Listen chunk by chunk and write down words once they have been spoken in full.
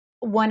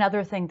One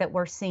other thing that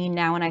we're seeing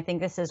now, and I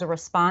think this is a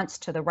response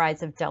to the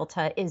rise of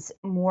Delta, is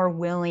more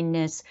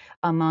willingness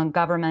among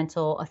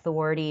governmental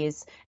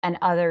authorities and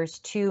others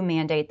to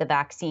mandate the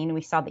vaccine.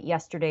 We saw that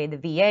yesterday the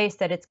VA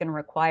said it's going to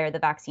require the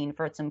vaccine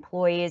for its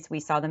employees. We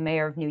saw the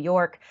mayor of New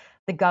York,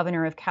 the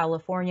governor of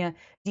California.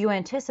 Do you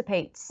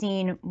anticipate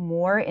seeing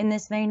more in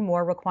this vein,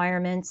 more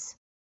requirements?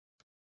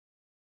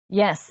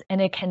 Yes,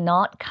 and it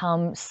cannot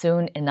come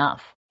soon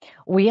enough.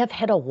 We have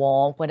hit a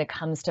wall when it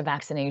comes to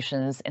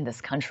vaccinations in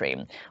this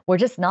country. We're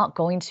just not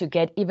going to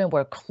get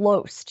anywhere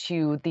close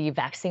to the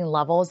vaccine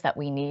levels that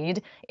we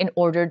need in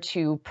order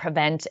to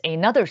prevent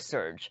another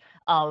surge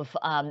of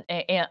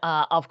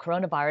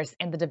coronavirus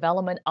and the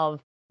development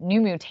of new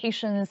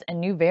mutations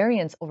and new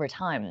variants over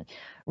time.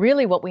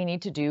 Really, what we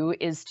need to do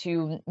is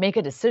to make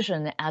a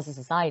decision as a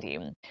society.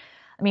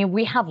 I mean,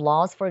 we have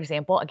laws, for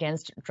example,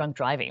 against drunk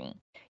driving.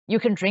 You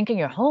can drink in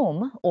your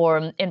home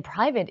or in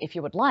private if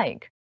you would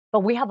like.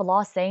 But we have a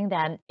law saying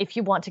that if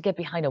you want to get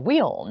behind a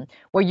wheel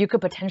where you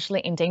could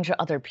potentially endanger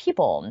other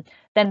people,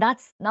 then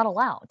that's not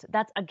allowed.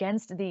 That's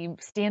against the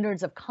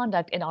standards of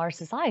conduct in our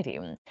society.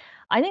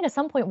 I think at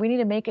some point we need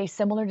to make a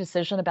similar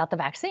decision about the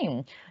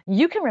vaccine.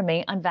 You can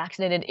remain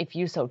unvaccinated if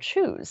you so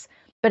choose.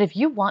 But if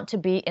you want to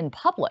be in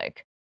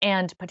public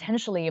and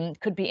potentially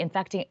could be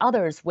infecting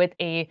others with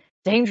a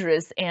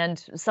dangerous and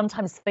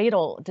sometimes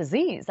fatal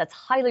disease that's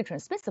highly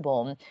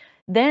transmissible,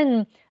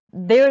 then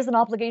there's an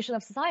obligation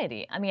of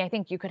society. I mean, I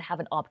think you could have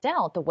an opt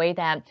out the way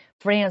that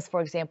France, for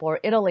example,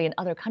 or Italy and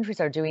other countries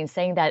are doing,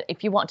 saying that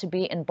if you want to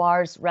be in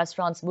bars,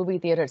 restaurants, movie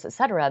theaters,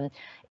 etc.,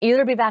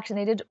 either be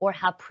vaccinated or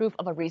have proof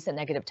of a recent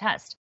negative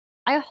test.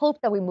 I hope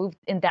that we move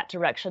in that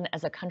direction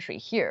as a country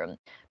here,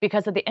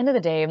 because at the end of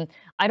the day,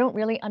 I don't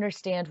really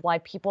understand why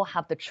people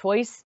have the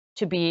choice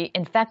to be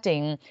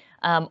infecting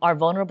our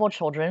vulnerable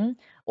children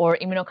or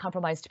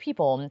immunocompromised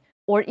people,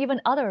 or even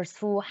others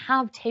who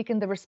have taken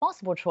the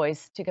responsible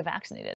choice to get vaccinated.